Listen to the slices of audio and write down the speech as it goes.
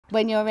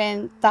when you're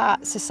in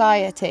that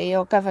society,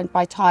 you're governed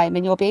by time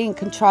and you're being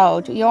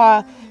controlled. You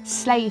are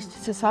slaves to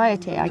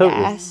society, I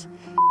guess.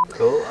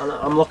 Cool, and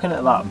I'm looking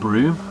at that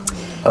broom.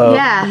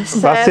 Yeah, so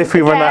that's if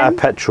we run out of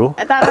petrol.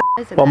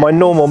 Well, my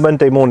normal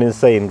Monday morning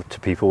saying to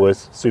people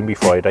was, soon be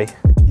Friday.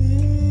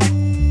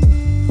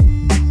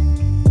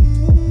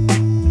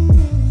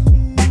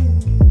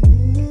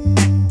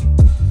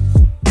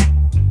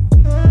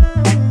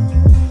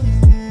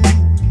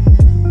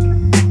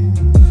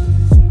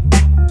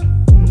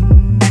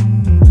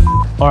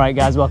 Alright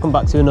guys, welcome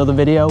back to another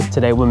video.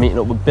 Today we're meeting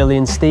up with Billie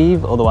and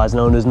Steve, otherwise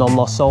known as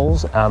Non-Lost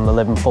Souls, and they're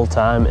living full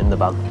time in the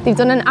van. They've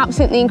done an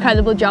absolutely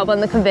incredible job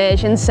on the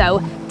conversion, so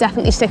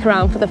definitely stick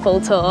around for the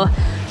full tour.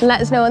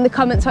 Let us know in the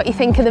comments what you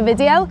think of the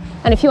video,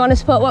 and if you want to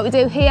support what we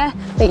do here,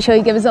 make sure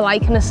you give us a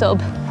like and a sub.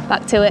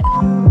 Back to it.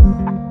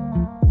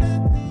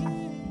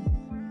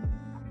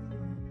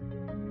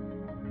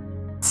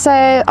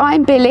 So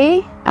I'm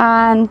Billie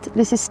and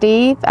this is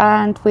Steve,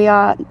 and we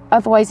are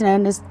otherwise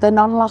known as the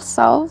Non-Lost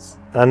Souls.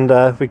 And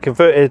we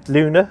converted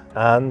Luna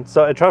and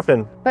started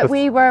travelling. But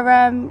we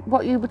were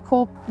what you would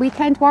call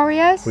weekend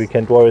warriors.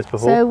 Weekend warriors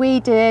before. So we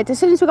did, as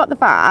soon as we got the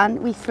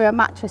van, we threw a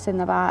mattress in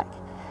the back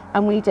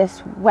and we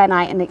just went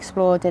out and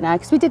explored in it.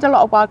 Because we did a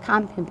lot of wild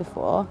camping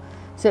before.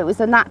 So it was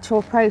a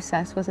natural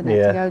process, wasn't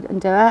it, to go and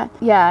do it?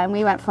 Yeah, and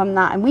we went from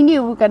that, and we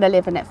knew we were going to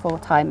live in it full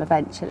time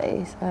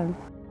eventually.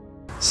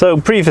 So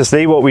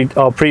previously,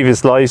 our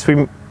previous lives,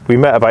 we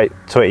met about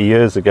 20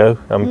 years ago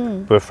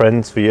and we're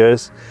friends for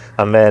years.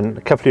 And then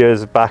a couple of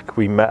years back,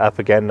 we met up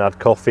again, had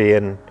coffee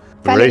and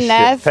fell in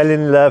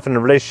love and the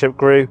relationship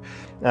grew.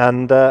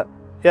 And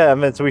yeah,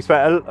 and then so we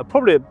spent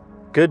probably a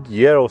good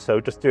year or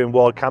so just doing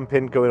wild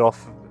camping, going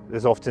off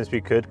as often as we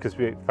could, because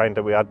we found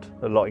that we had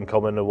a lot in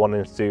common and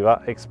wanting to do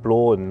that,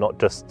 explore and not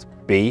just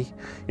be,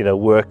 you know,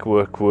 work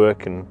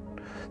and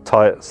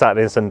tired,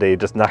 Saturday and Sunday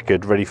just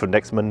knackered, ready for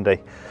next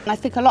Monday. I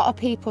think a lot of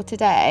people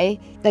today,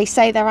 they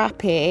say they're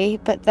happy,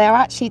 but they're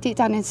actually deep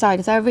down inside,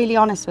 if they're really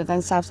honest with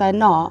themselves, they're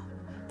not,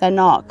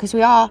 because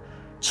we are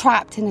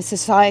trapped in a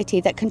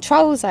society that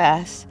controls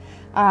us,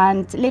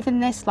 and living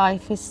this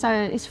life is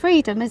it's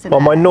freedom, isn't it?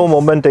 Well, my normal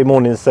Monday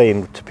morning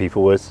saying to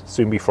people was,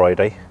 soon be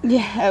Friday.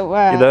 Yeah,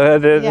 well, you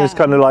know, it's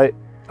kind of like,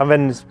 and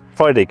then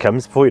Friday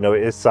comes, before you know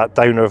it, it's that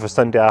downer of a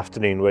Sunday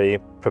afternoon where you're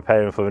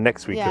preparing for the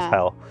next week of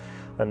hell.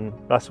 And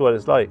that's what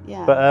it's like.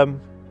 Yeah. But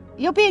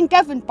you're being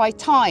governed by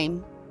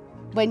time.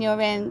 When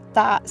you're in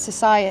that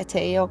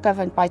society, you're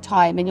governed by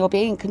time and you're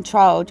being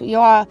controlled. You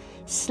are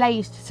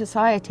slaves to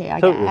society, I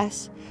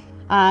guess.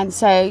 And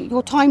so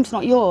your time's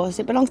not yours,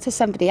 it belongs to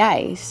somebody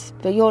else,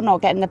 but you're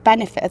not getting the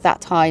benefit of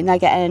that time. They're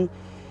getting,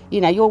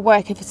 you know, you're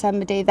working for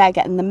somebody, they're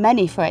getting the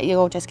money for it,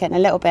 you're just getting a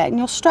little bit, and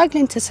you're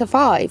struggling to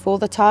survive all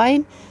the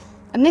time.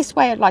 And this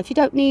way of life, you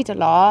don't need a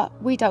lot,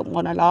 we don't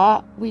want a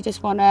lot, we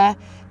just want to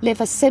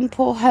live a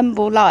simple,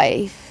 humble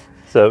life.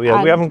 So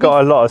yeah, we haven't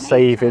got a lot of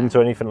savings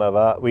or anything like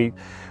that. We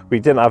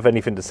didn't have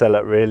anything to sell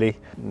it really,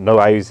 no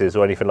houses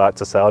or anything like that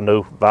to sell,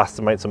 no vast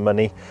amounts of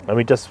money. And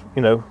we just,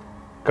 you know,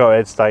 got our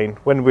heads down.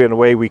 When we were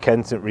away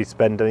weekends, didn't really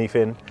spend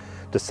anything,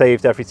 just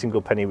saved every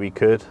single penny we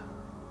could.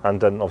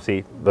 And then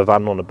obviously the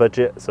van on a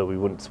budget, so we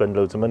wouldn't spend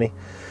loads of money.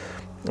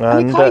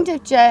 And we kind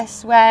of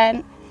just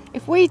went,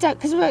 if we don't,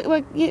 because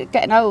we're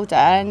getting older,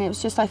 and it was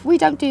just like, if we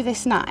don't do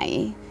this now,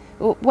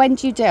 when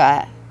do you do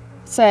it?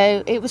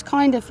 So it was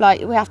kind of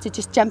like, we have to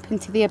just jump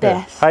into the abyss.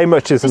 Yeah. How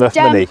much is enough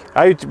money?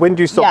 When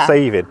do you stop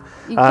saving?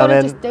 You've got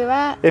to just do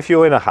it. If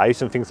you're in a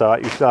house and things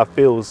like that, you still have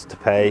bills to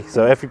pay.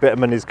 So every bit of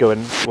money is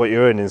going, what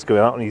you're earning is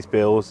going out on these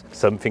bills.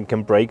 Something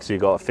can break, so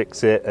you've got to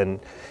fix it. And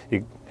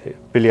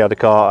Billie had a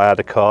car, I had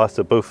a car,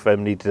 so both of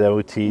them needed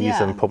MOTs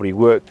and probably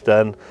work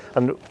done.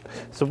 And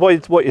so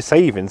what you're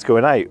saving is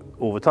going out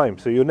all the time.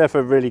 So you'll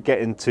never really get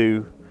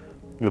into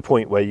the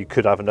point where you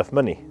could have enough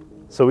money.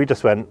 So we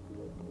just went,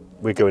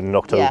 we're going in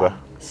October.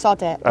 Yeah,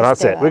 sod it. And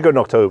that's it, we're going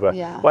in October.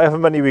 Yeah. Whatever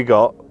money we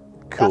got,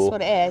 cool. That's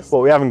what it is.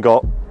 What we haven't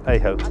got, hey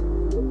ho.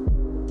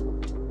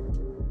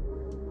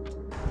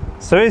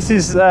 So this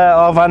is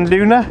our van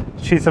Luna.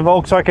 She's a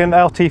Volkswagen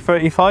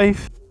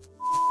LT35.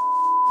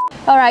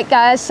 Alright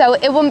guys, so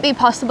it wouldn't be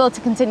possible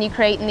to continue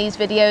creating these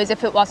videos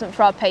if it wasn't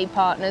for our paid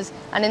partners,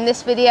 and in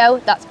this video,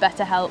 that's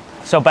BetterHelp.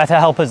 So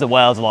BetterHelp is the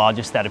world's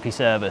largest therapy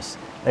service.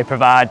 They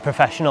provide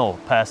professional,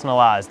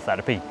 personalised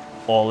therapy,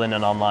 all in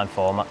an online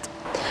format.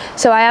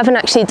 So I haven't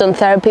actually done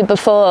therapy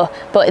before,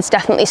 but it's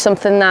definitely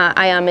something that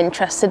I am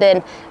interested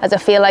in, as I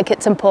feel like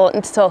it's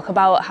important to talk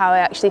about how I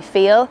actually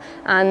feel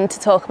and to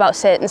talk about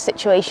certain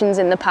situations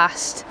in the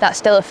past that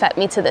still affect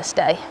me to this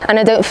day. And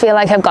I don't feel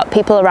like I've got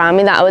people around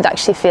me that I would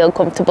actually feel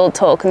comfortable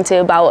talking to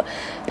about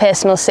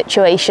personal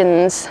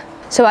situations.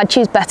 So I'd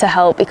choose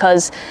BetterHelp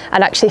because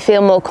I'd actually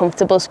feel more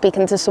comfortable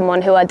speaking to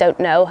someone who I don't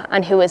know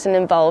and who isn't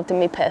involved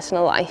in my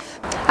personal life.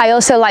 I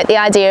also like the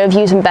idea of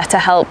using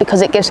BetterHelp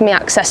because it gives me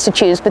access to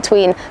choose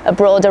between a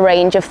broader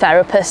range of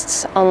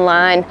therapists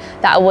online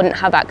that I wouldn't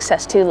have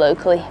access to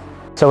locally.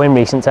 So in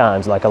recent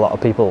times, like a lot of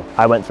people,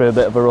 I went through a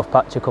bit of a rough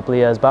patch a couple of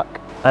years back.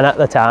 And at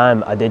the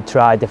time, I did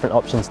try different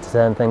options to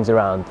turn things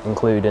around,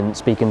 including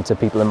speaking to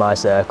people in my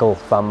circle,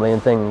 family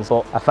and things,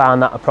 but I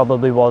found that I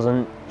probably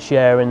wasn't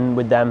sharing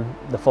with them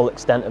the full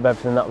extent of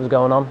everything that was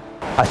going on.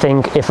 I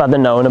think if I'd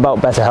have known about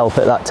BetterHelp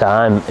at that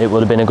time, it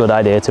would have been a good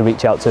idea to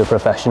reach out to a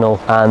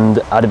professional, and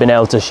I'd have been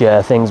able to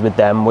share things with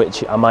them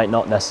which I might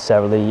not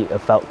necessarily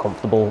have felt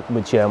comfortable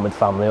with sharing with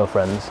family or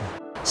friends.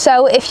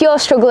 So if you're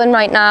struggling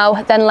right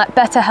now, then let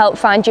BetterHelp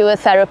find you a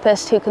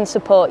therapist who can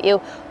support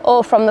you,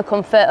 all from the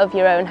comfort of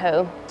your own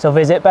home. So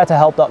visit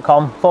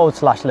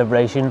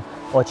betterhelp.com/Liveration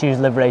or choose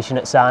Liveration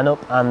at sign up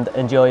and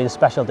enjoy a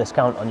special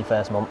discount on your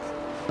first month.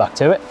 Back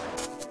to it.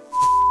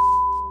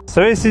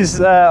 So this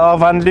is our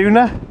van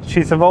Luna.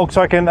 She's a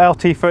Volkswagen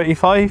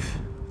LT35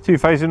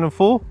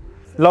 2004.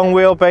 Long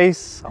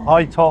wheelbase,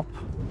 high top.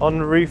 On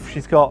the roof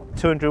she's got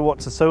 200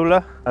 watts of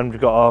solar, and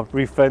we've got our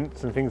roof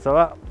vents and things like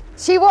that.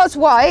 She was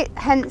white,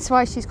 hence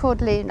why she's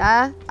called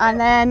Luna. And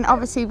then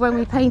obviously when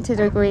we painted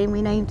her green,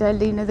 we named her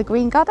Luna the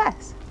Green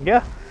Goddess.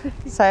 Yeah.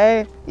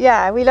 So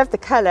yeah, we love the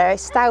colour,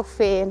 it's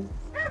stealthy. And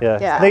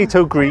yeah.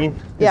 NATO green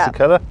is the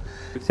colour.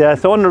 Yeah,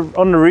 so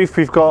on the roof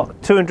we've got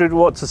 200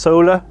 watts of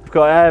solar, we've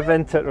got air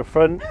vent at the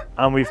front,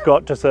 and we've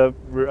got just a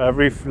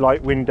roof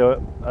light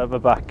window at the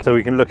back, so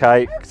we can look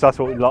out, because that's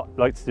what we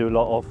like to do a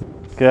lot of.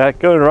 Yeah,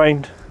 going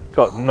around,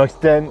 got nice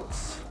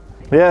dents.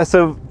 Yeah,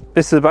 so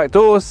this is the back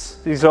doors.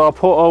 These are our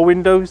porthole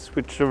windows,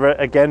 which are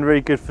again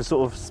very good for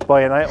sort of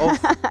spying out of.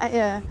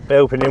 Yeah. They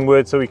open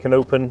inward, so we can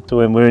open, so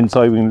when we're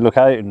inside we can look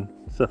out and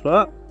stuff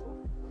like that.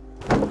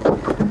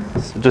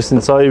 So just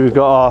inside we've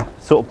got our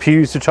sort of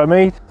pews which I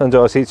made.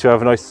 Under our seats we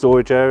have a nice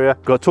storage area.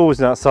 Got tools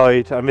on that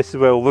side, and this is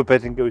where all the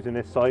bedding goes in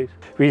this side.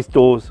 These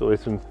doors, or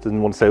this one doesn't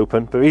want to stay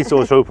open, but these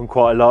doors are open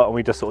quite a lot, and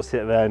we just sort of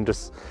sit there and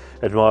just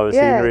admire the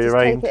scenery just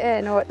around. take it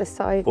in, or at the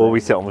side. Or we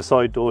sit on the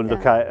side door and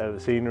look out at the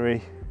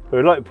scenery. But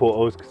we like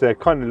portholes because they're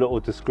kind of little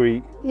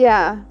discreet.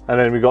 Yeah. And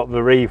then we got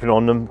the raven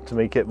on them to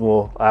make it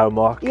more our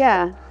mark.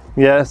 Yeah.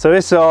 Yeah, so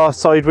this is our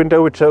side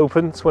window which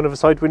opens, one of the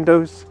side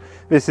windows.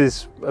 This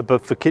is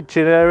above the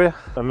kitchen area,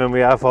 and then we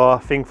have our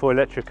thing for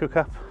electric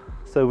hookup,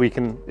 so we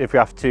can, if we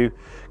have to,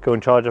 go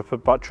and charge up a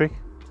battery.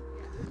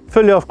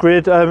 Fully off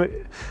grid.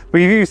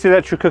 We've used the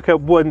electric hookup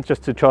one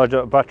just to charge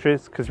up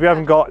batteries, because we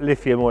haven't got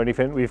lithium or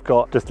anything. We've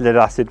got just lead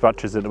acid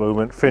batteries at the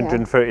moment,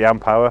 330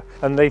 amp hour,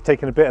 and they've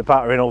taken a bit of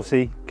battering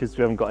obviously because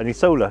we haven't got any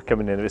solar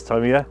coming in at this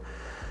time of year.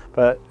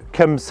 But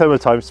come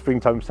summertime,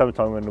 springtime,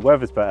 summertime, when the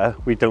weather's better,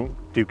 we don't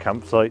do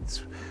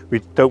campsites. We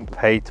don't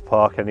pay to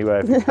park anywhere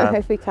if we can.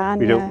 If we can,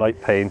 we don't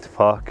like paying to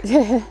park.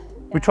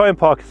 We try and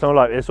park somewhere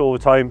like this all the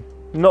time.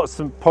 Not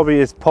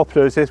probably as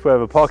popular as this, where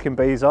the parking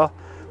bays are.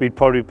 We'd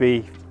probably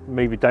be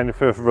maybe down the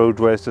further road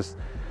where it's just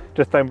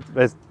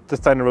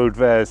down the road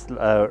there's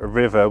a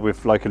river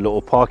with like a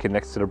little parking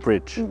next to the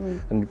bridge,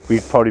 and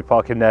we'd probably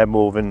park in there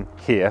more than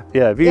here.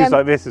 Yeah, views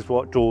like this is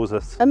what draws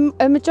us.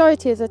 A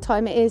majority of the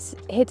time it is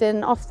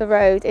hidden off the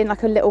road in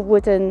like a little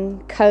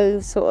wooden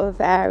cove sort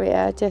of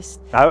area, just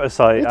out of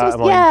sight, out of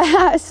mind. Yeah,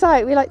 out of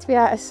sight. We like to be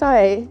out of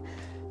sight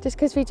just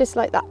because we just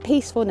like that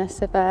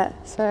peacefulness of it.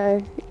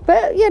 So,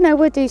 but you know,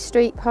 we'll do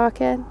street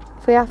parking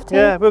if we have to.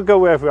 Yeah, we'll go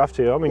wherever we have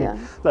to. I mean,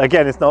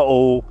 again, it's not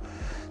all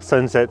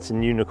sunsets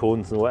and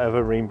unicorns and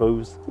whatever,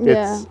 rainbows.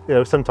 It's, you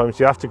know, sometimes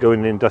you have to go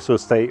in an industrial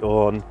estate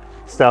or on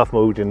stealth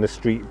mode in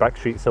the back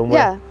street somewhere.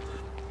 Yeah.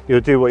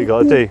 You'll do what you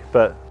got to do,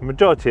 but the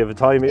majority of the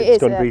time it's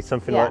going to be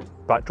something like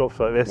backdrops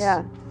like this.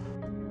 Yeah.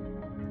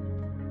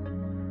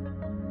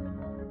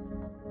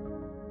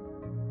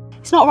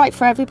 It's not right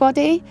for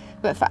everybody,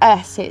 but for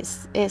us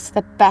it's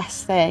the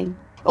best thing.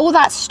 All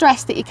that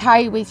stress that you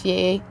carry with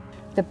you,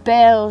 the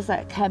bills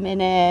that are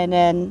coming in,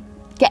 and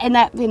getting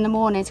up in the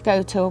morning to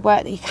go to a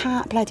work that you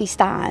can't bloody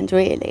stand,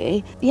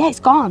 really. Yeah,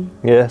 it's gone.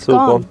 Yeah, it's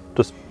all gone.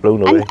 Just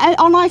blown away.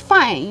 And I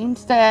find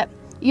that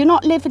you're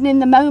not living in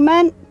the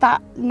moment,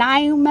 that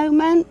now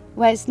moment,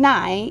 whereas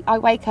now I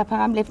wake up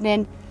and I'm living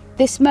in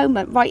this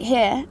moment right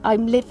here.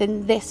 I'm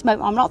living this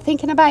moment. I'm not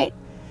thinking about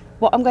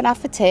what I'm going to have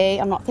for tea.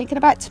 I'm not thinking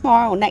about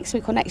tomorrow or next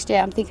week or next year.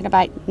 I'm thinking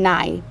about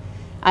now.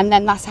 And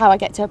then that's how I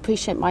get to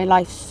appreciate my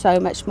life so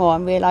much more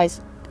and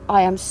realise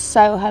I am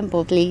so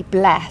humbledly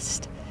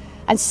blessed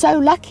and so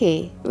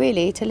lucky,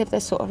 really, to live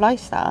this sort of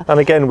lifestyle. And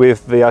again,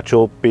 with the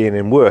actual being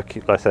in work,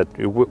 like I said,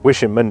 you're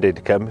wishing Monday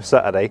to come,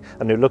 Saturday,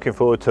 and you're looking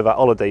forward to that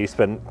holiday you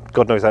spent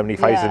God knows how many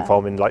thousand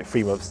from in like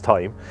 3 months'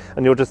 time,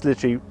 and you're just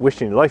literally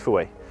wishing life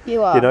away.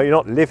 You are. You know, you're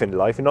not living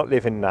life, you're not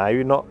living now,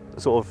 you're not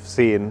sort of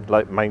seeing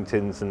like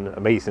mountains and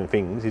amazing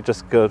things. You're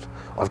just good,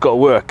 I've got to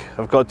work,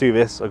 I've got to do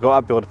this, I've got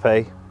a bill to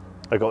pay,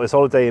 I've got this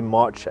holiday in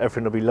March,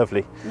 everything will be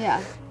lovely.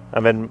 Yeah.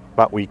 And then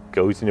that week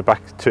goes and you're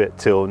back to it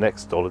till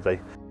next holiday.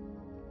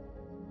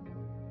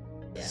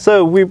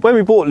 So when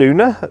we bought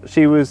Luna,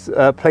 she was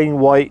a plain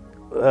white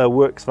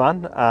works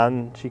van,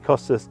 and she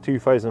cost us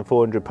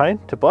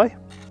 £2,400 to buy.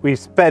 We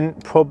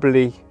spent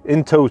probably,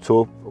 in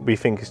total, we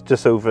think it's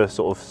just over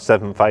sort of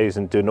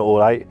 7,000 doing it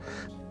all out.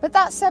 But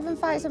that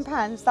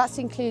 £7,000, that's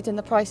including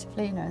the price of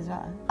Luna as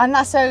well. And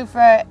that's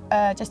over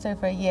just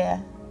over a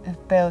year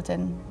of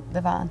building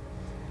the van.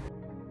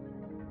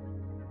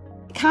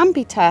 can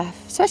be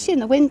tough, especially in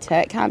the winter.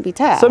 It can be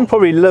tough. Some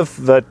probably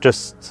love that,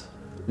 just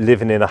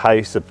living in a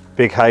house, a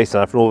big house,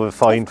 and having all the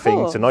fine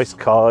things, a nice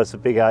cars, a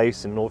big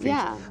house, and all things,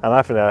 and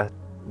having a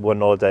one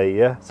holiday.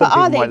 Yeah, some but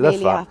people might love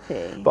really that.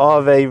 Happy? But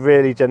are they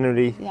really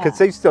generally? Because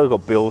they've still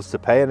got bills to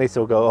pay, and they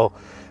still go, oh,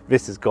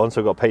 this is gone,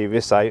 so I've got to pay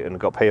this out, and I've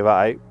got to pay that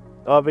out.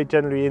 Are they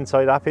generally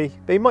inside happy?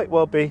 They might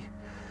well be,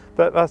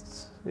 but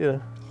that's, you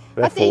know,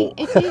 their fault.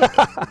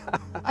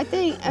 I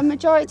think a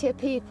majority of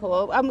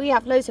people, and we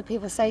have loads of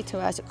people say to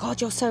us,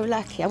 God, you're so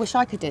lucky. I wish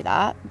I could do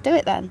that. Do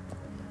it then.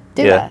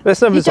 Do it.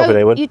 There's nothing stopping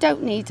anyone. You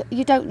don't need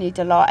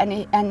a lot,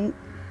 and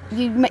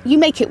you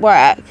make it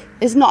work.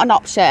 It's not an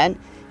option.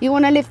 You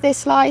want to live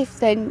this life,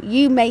 then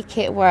you make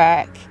it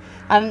work.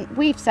 And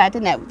we've said,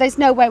 isn't it? There's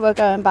no way we're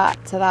going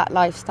back to that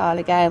lifestyle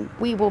again.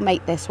 We will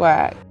make this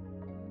work.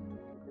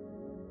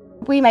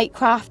 We make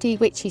crafty,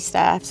 witchy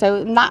stuff.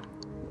 So that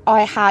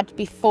I had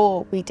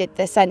before we did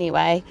this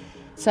anyway.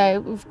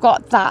 So we've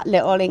got that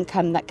little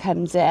income that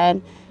comes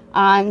in,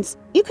 and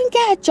you can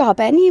get a job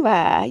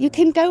anywhere. You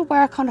can go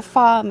work on a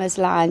farmer's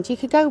land. You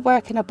could go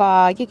work in a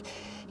bar.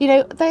 You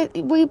know,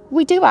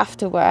 we do have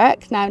to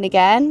work now and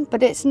again,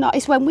 but it's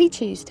when we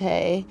choose to.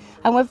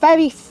 And we're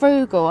very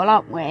frugal,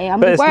 aren't we?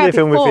 And we were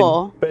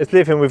before. But it's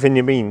living within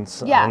your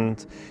means. Yeah.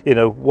 And, you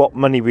know, what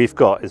money we've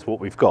got is what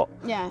we've got.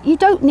 Yeah. You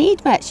don't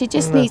need much. You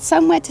just need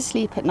somewhere to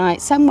sleep at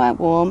night, somewhere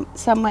warm,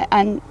 somewhere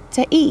and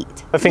to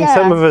eat. I think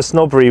some of the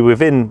snobbery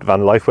within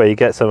van life, where you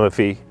get some of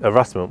the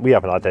harassment, we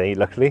haven't had any,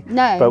 luckily.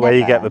 No, but where never.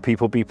 you get the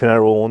people beeping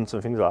their horns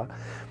and things like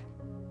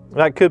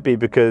that could be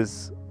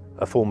because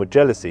a form of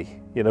jealousy.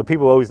 You know,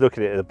 people always look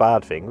at it as a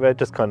bad thing. They're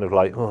just kind of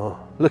like, oh,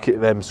 look at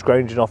them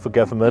scrounging off the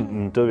government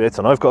and do it,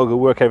 and I've got to go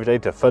work every day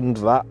to fund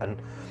that, and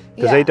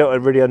because they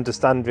don't really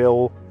understand the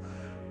whole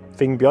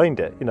thing behind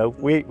it. You know,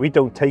 we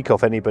don't take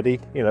off anybody.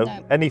 You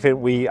know,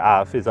 anything we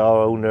have is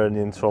our own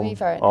earnings from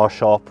our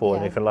shop or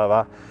anything like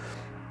that.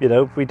 You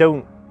know, we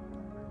don't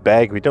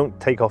beg, we don't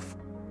take off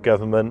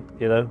government.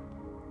 You know,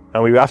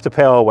 and we have to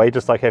pay our way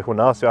just like everyone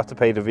else. We have to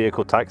pay the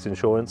vehicle tax,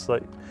 insurance,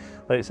 like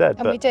you said.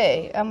 And we do,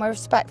 and we're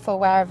respectful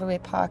wherever we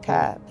park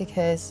at,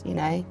 because, you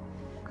know,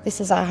 this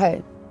is our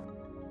home.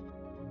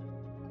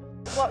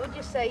 What would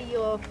you say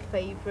your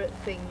favourite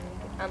thing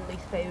and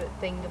least favourite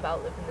thing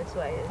about living this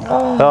way is?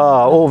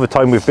 All the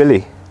time with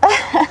Billy.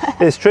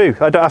 It's true.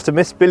 I don't have to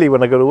miss Billy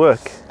when I go to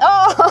work.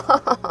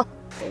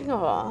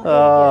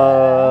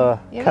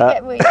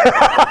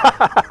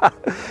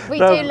 We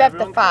do love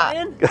the fact.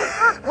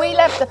 We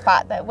love the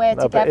fact that we're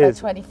together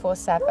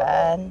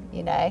 24/7.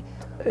 You know.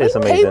 It's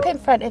we amazing. poop in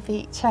front of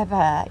each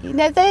other. You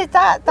know,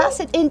 that's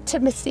an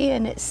intimacy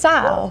in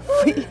itself.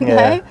 You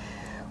know,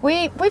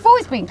 we've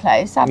always been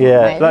close, haven't we?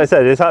 Like I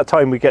said, it's that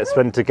time we get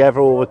spent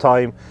together all the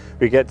time.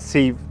 We get to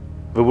see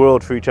the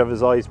world through each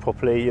other's eyes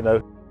properly. You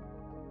know.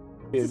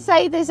 To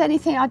say there's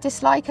anything I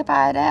dislike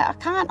about it, I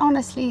can't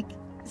honestly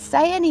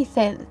say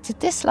anything to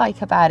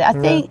dislike about it. I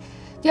think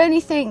the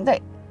only thing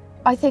that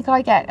I think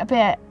I get a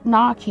bit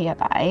narky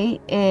about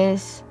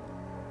is,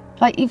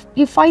 like,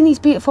 you find these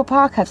beautiful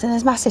park hubs and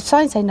there's massive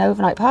signs saying no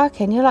overnight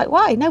parking. You're like,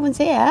 why? No one's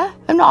here.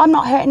 I'm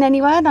not hurting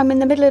anyone. I'm in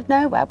the middle of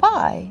nowhere.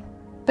 Why?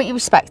 But you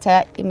respect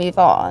it. You move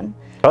on.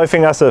 I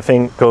think that's the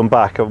thing, going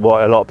back at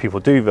what a lot of people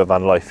do with the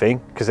van life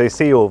thing, because they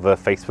see all the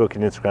Facebook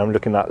and Instagram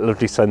looking at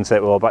lovely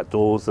sunset with our back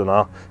doors and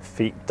our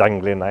feet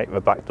dangling out the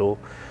back door.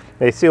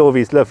 They see all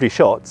these lovely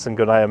shots and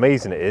go, how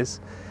amazing it is.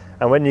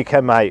 And when you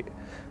come out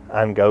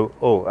and go,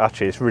 oh,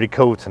 actually it's really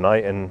cold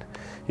tonight, and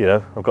you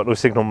know, I've got no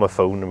signal on my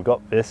phone, and we've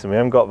got this and we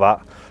haven't got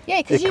that. Yeah,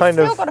 because you've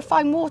still got to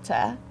find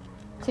water.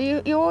 So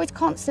you're always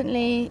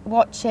constantly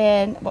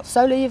watching what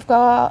solar you've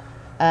got.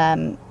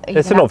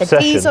 It's an obsession.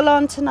 The diesel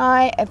on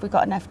tonight? Have we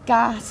got enough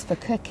gas for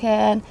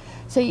cooking?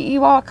 So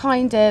you are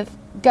kind of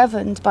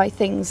governed by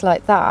things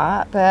like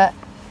that. But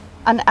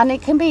and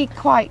it can be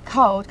quite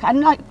cold.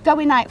 And like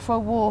going out for a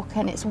walk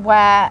and it's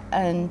wet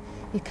and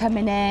you're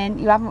coming in,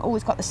 you haven't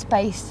always got the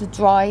space to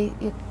dry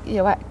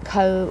your wet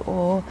coat,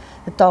 or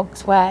the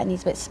dog's wet and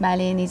he's a bit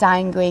smelly and he's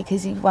angry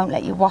because he won't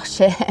let you wash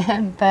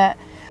him. But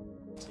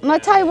and I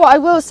tell you what I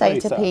will say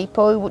to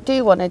people who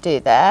do want to do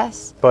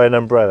this. Buy an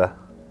umbrella.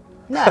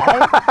 No,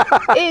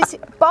 is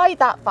buy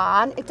that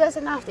van. It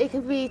doesn't have to, it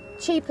can be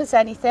cheap as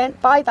anything.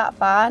 Buy that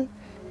van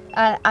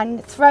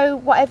and throw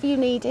whatever you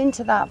need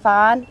into that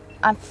van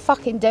and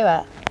fucking do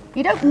it.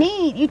 You don't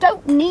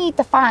need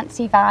the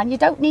fancy van. You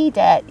don't need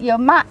it. Your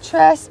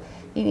mattress,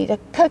 you need a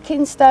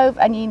cooking stove,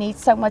 and you need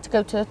somewhere to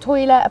go to the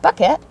toilet, a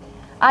bucket,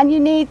 and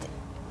you need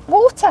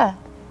water.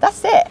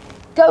 That's it.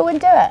 Go and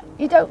do it.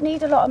 You don't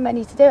need a lot of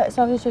money to do it, as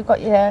long as you've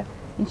got your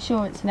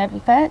insurance and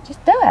everything.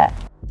 Just do it.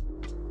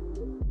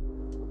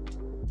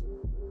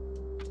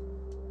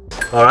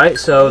 Alright,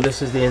 so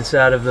this is the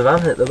inside of the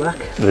van at the back.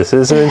 This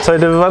is the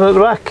inside of the van at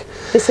the back.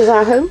 This is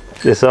our home.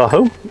 This is our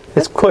home.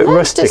 It's quite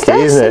rustic,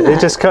 isn't it?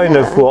 It's just kind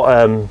of what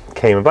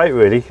came about,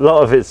 really. A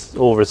lot of it's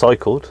all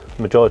recycled,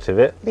 majority of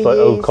it. Like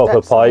old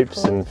copper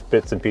pipes and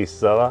bits and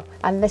pieces like that.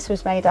 And this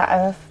was made out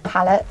of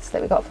pallets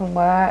that we got from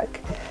work.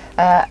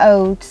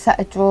 Old set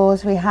of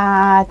drawers we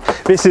had.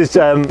 This is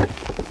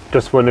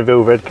just one of the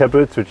overhead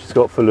cupboards, which has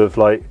got full of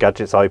like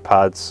gadgets,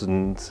 iPads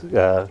and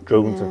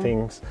drones and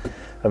things.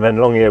 And then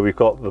along here we've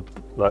got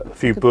like a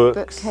few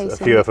books, a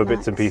few other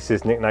bits and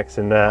pieces, knickknacks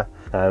in there,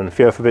 and a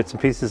few other bits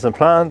and pieces and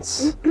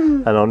plants.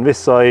 And on this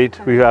side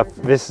we have,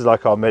 this is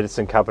like our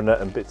medicine cabinet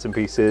and bits and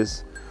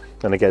pieces,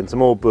 and again some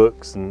more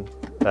books and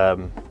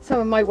some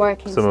of my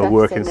working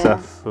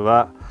stuff for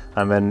that.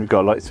 And then we've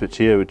got a light switch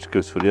here which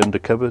goes for the under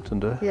cupboard,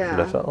 and left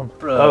that on.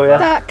 Oh yeah.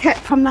 That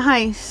kept from the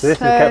house. So this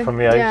is kept from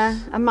the house. Yeah,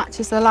 and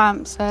matches the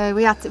lamp. So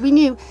we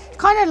knew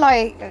kind of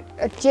like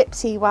a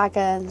gypsy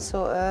wagon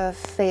sort of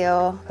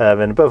feel.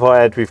 And above our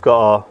head we've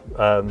got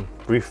our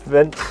roof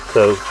vent.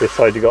 So this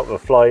side you got the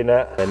fly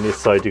net, and this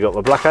side you got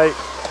the blackout.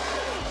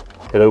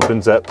 It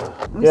opens up.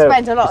 We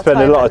spend a lot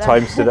of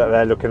time stood up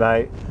there looking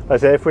out. Like I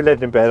say, if we're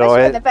laid in bed,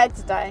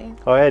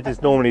 our head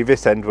is normally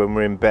this end when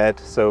we're in bed,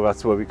 so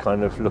that's where we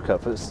kind of look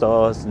up at the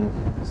stars and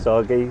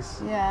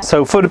stargaze. Yeah.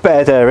 So for the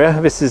bed area,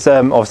 this is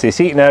obviously a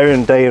seating area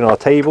and day on our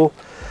table,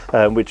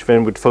 which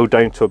then would fold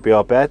down to be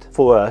our bed.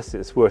 For us,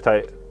 it's worked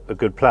out a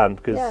good plan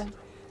because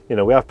you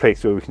know, we have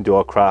places where we can do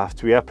our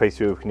crafts, we have places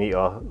where we can eat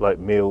our like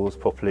meals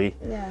properly,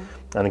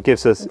 and it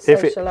gives us,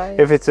 if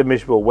it's a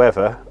miserable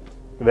weather,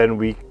 then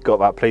we got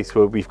that place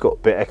where we've got a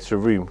bit extra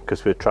room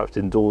because we're trapped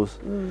indoors.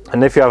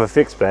 And if you have a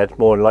fixed bed,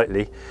 more than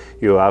likely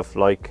you'll have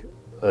like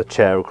a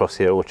chair across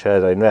here or a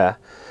chair down there,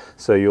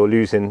 so you're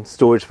losing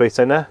storage space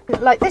down there.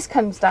 Like this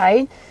comes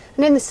down,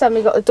 and in the summer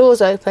you've got the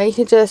doors open, you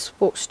can just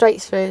walk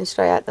straight through and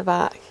straight out the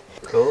back.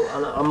 Cool.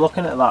 And I'm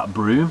looking at that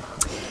broom.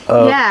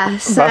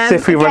 Yes, that's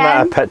if we run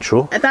out of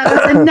petrol. That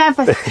was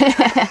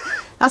another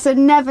that's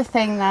another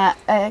thing that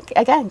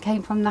again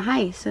came from the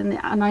house, and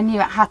I knew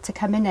it had to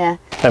come in here.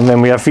 And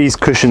then we have these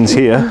cushions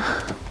here,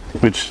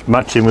 which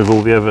match in with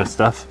all the other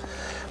stuff,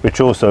 which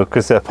also,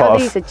 because they're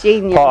part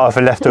of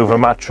a leftover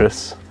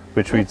mattress,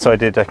 which we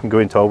decided that can go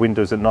into our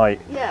windows at night.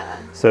 Yeah.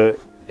 So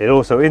it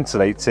also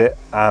insulates it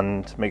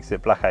and makes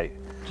it blackout.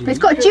 But it's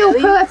got dual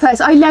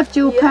purpose. I love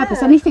dual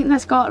purpose. Anything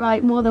that's got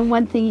like more than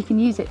one thing you can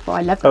use it for,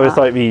 I love that. Oh, it's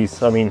like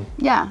these. I mean,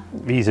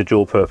 these are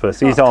dual purpose.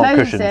 These aren't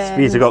cushions.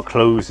 These have got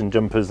clothes and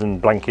jumpers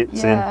and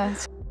blankets in.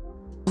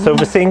 So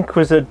the sink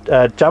was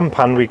a jam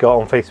pan we got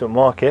on Facebook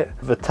Market.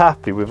 The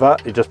tap, with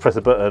that, you just press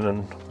a button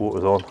and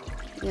water's on.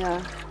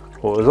 Yeah.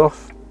 Water's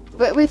off.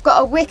 But we've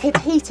got a wicked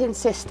heating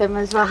system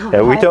as well.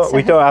 Yeah,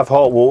 we don't have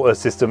hot water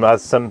system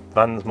as some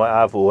vans might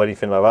have or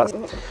anything like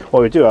that.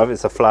 What we do have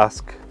is a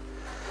flask.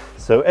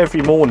 So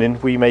every morning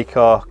we make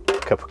our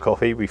cup of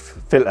coffee, we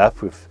fill it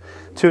up with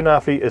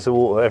 2.5 litres of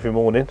water every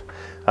morning,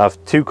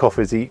 have 2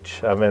 coffees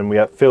each, and then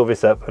we fill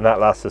this up, and that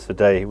lasts us a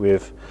day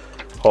with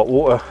hot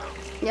water.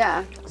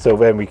 Yeah. So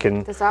then we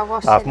can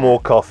have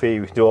more coffee,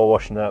 we can do our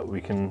washing up,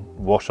 we can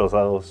wash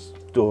ourselves,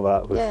 do all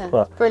that.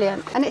 With,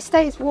 brilliant. And it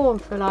stays warm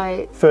for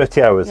like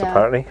 30 hours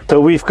apparently.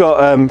 So we've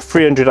got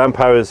 300 amp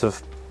hours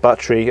of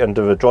battery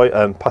under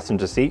the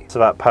passenger seat, so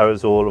that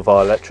powers all of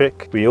our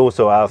electric. We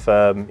also have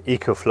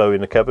EcoFlow in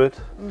the cupboard,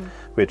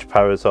 which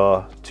powers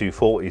our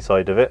 240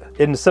 side of it.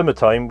 In the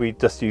summertime we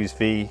just use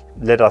the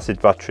lead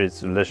acid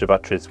batteries, leisure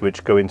batteries,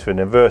 which go into an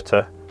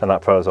inverter, and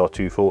that powers our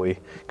 240,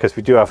 because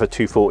we do have a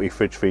 240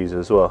 fridge freezer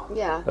as well.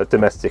 Yeah. A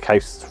domestic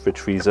house fridge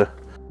freezer.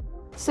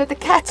 So the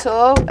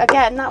kettle,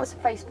 again, that was a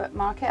Facebook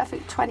Market, I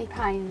think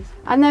 £20.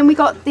 And then we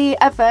got the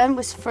oven,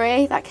 was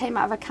free, that came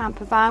out of a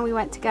camper van. We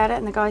went to get it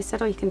and the guy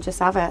said, oh, you can just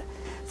have it.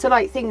 So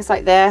like things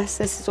like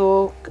this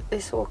all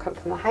come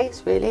from the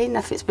house really,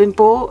 nothing's been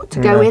bought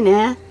to go in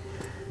here.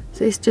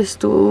 So it's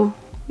just all,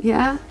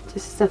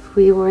 just stuff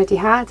we already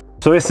had.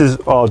 So this is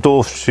our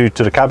door to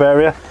the cab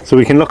area. So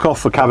we can look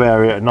off the cab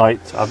area at night,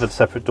 have a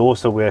separate door,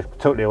 so we're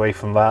totally away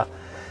from that,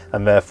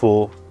 and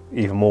therefore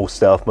even more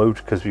stealth mode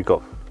because we've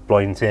got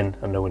blinds in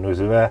and no one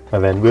knows we're there.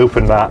 And then we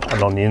open that,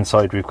 and on the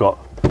inside we've got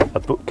a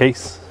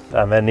bookcase,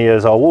 and then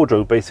here's our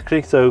wardrobe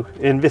basically. So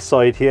in this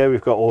side here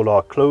we've got all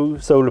our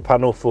clothes, solar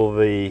panel for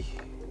the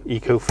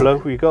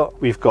EcoFlow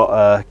we've got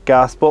a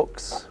gas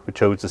box which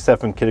holds a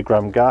 7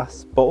 kilogram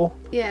gas bottle.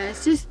 Yeah,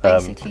 it's just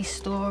basically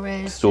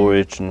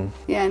storage and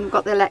and we've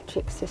got the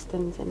electric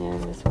systems in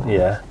there as well.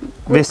 Yeah,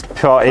 this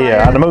part here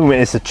at the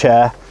moment is a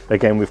chair,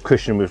 again with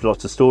cushion with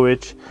lots of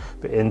storage,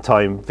 but in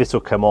time this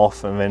will come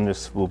off and then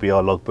this will be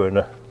our log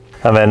burner.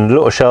 And then a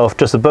little shelf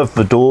just above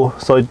the door,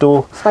 side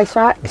door, spice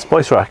rack. A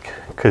spice rack,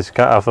 because you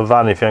can't have a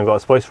van if you haven't got a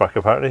spice rack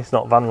apparently. It's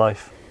not van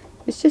life.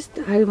 It's just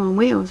home on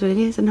wheels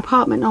really, it's an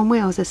apartment on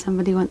wheels as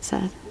somebody once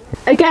said.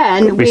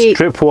 Again, we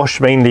strip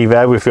wash mainly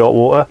there with the hot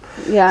water.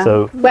 Yeah,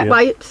 so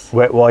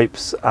wet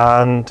wipes,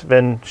 and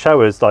then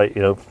showers, like,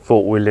 you know,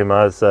 Fort William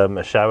has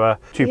a shower,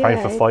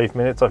 £2 for 5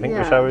 minutes I think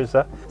the shower is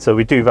there. So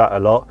we do that a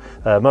lot.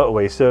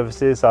 Motorway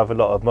services have a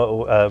lot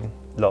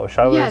of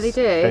showers. Yeah, they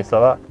do. Things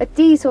like that. A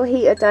diesel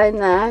heater down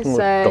there,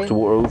 so drop the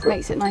water over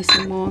makes it nice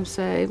and warm,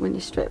 so when you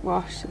strip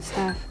wash and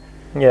stuff.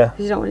 Yeah.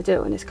 Because you don't want to do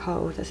it when it's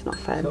cold, it's not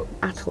fun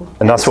at all.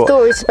 And that's what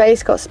storage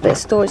space, got a bit of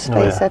storage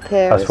space up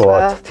here. That's as what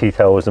well. Tea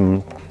towels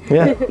and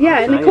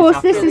yeah, and of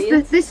course this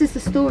is the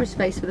storage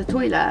space for the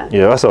toilet.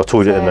 Yeah, that's our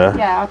toilet in there.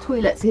 Yeah, our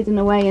toilet's hidden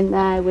away in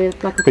there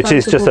with like a which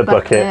is just a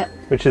bucket.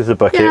 Which is a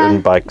bucket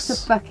and bags.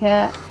 Just a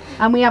bucket.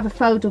 And we have a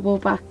foldable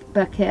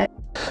bucket.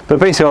 But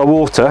basically our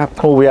water,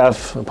 all we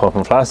have, apart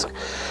from flask,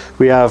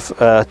 we have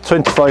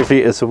 25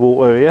 litres of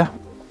water here,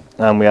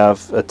 and we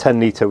have a 10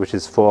 litre which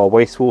is for our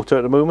wastewater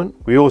at the moment.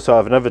 We also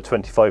have another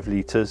 25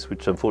 litres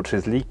which unfortunately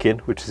is leaking,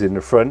 which is in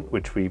the front,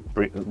 which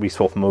we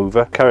swap them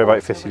over. Carry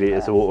about 50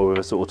 litres of water with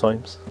us at all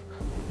times.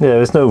 Yeah,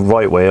 there's no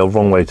right way or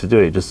wrong way to do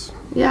it, just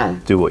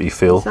do what you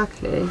feel.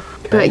 Exactly.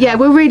 But yeah,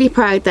 we're really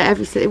proud that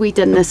we've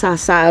done this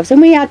ourselves, and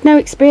we had no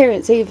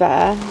experience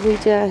either. We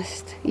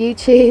just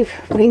YouTube,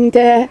 winged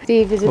it.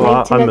 Steve is a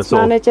maintenance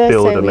manager,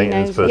 build so a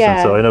maintenance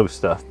person, so I know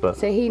stuff. But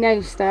so he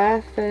knows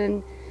stuff,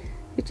 and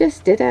we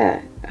just did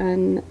it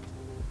and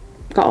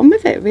got on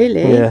with it,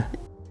 really. Yeah.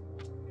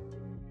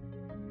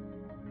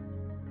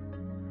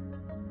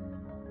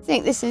 I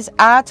think this is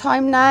our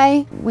time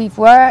now. We've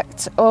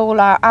worked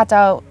all our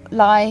adult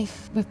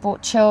life. We've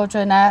brought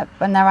children up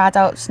and they're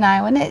adults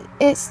now, and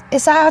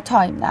it's our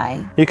time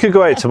now. You could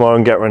go out tomorrow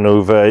and get run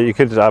over. You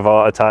could have a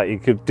heart attack. You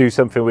could do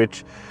something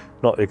which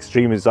not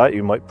extreme as that.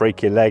 You might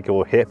break your leg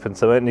or hip and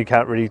something, and you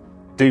can't really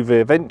do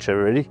the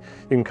adventure, really.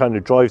 You can kind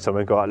of drive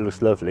somewhere and go, "Oh, it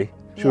looks lovely.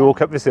 Should we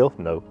walk up this hill?"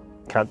 No,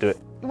 can't do it.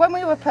 When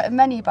we were putting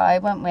money by,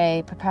 weren't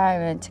we,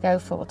 preparing to go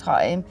full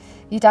time,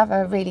 you'd have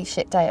a really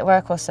shit day at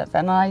work or something,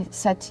 and I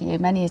said to you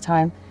many a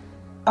time,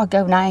 "I'll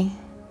go now,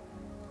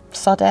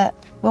 sod it,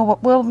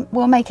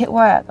 we'll make it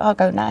work, I'll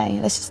go now,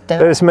 let's just do it."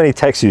 There's many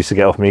texts you used to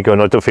get off me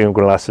going, "I don't think I'm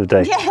going to last for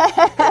the day."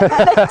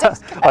 Yeah.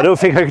 I don't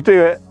think I could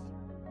do it.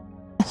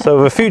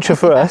 So the future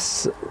for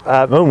us,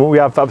 at the moment we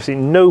have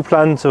absolutely no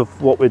plans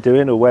of what we're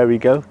doing or where we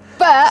go.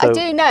 But I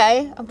do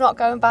know I'm not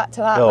going back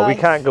to that. No, life. we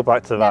can't go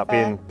back to that,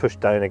 Never. being pushed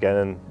down again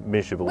and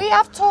miserable. We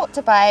have talked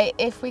about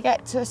if we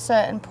get to a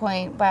certain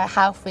point where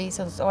health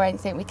reasons or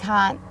anything, we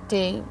can't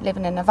do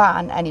living in a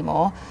van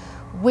anymore.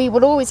 We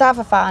will always have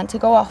a van to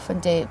go off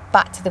and do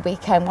back to the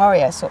weekend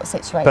warrior sort of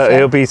situation. But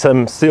it'll be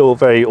some still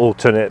very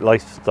alternate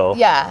lifestyle.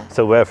 Yeah.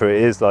 So whether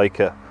it is like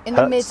a in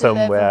the hut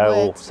somewhere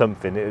or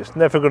something, it's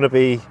never going to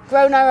be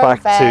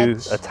back to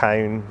a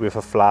town with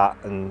a flat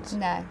and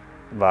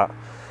that.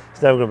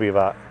 It's never going to be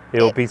that.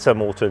 It'll be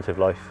some alternative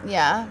life.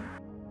 Yeah.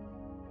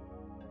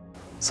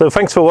 So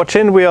thanks for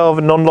watching. We are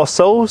the Non-Lost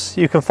Souls.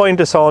 You can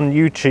find us on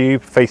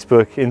YouTube,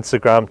 Facebook,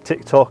 Instagram,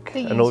 TikTok,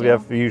 and all the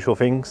other usual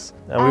things.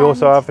 And we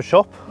also have a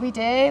shop. We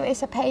do.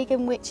 It's a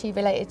pagan witchy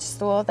related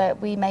store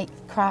that we make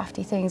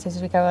crafty things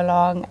as we go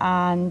along,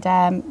 and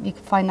you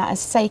can find that as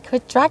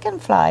Sacred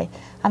Dragonfly,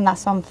 and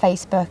that's on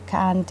Facebook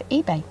and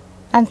eBay.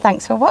 And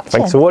thanks for watching.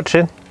 Thanks for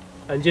watching.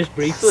 And just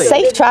briefly,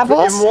 safe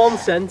travels. In one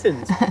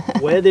sentence,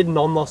 where did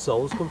Non-Lost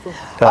Souls come from?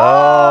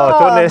 Oh,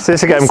 don't this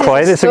is getting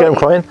quiet. This is getting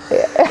quiet.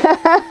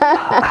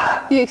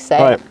 You say.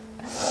 Right.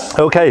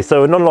 Okay,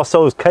 so Non-Lost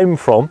Souls came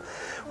from,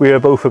 we were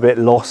both a bit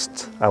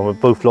lost, and we're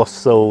both lost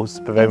souls,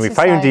 but then we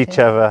found each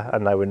other,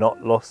 and now we're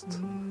not lost.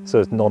 So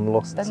it's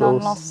Non-Lost Souls. The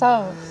Non-Lost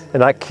Souls. Isn't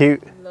that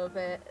cute? Love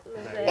it.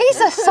 Love it. He's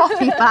a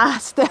soppy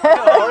bastard.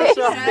 Oh,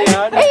 softy,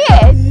 aren't you?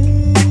 He is.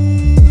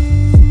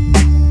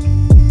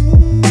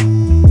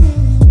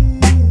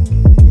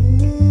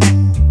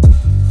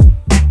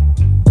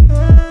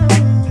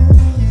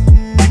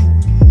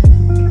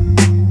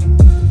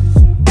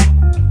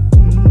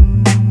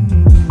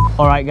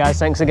 Alright guys,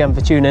 thanks again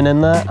for tuning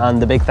in there,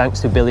 and a big thanks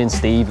to Billie and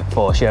Steve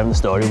for sharing the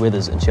story with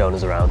us and showing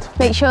us around.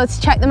 Make sure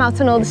to check them out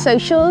on all the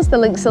socials, the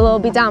links will all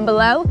be down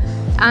below,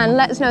 and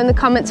let us know in the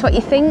comments what you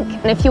think.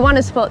 And if you want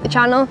to support the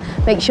channel,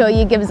 make sure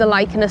you give us a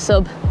like and a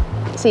sub.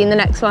 See you in the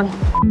next one.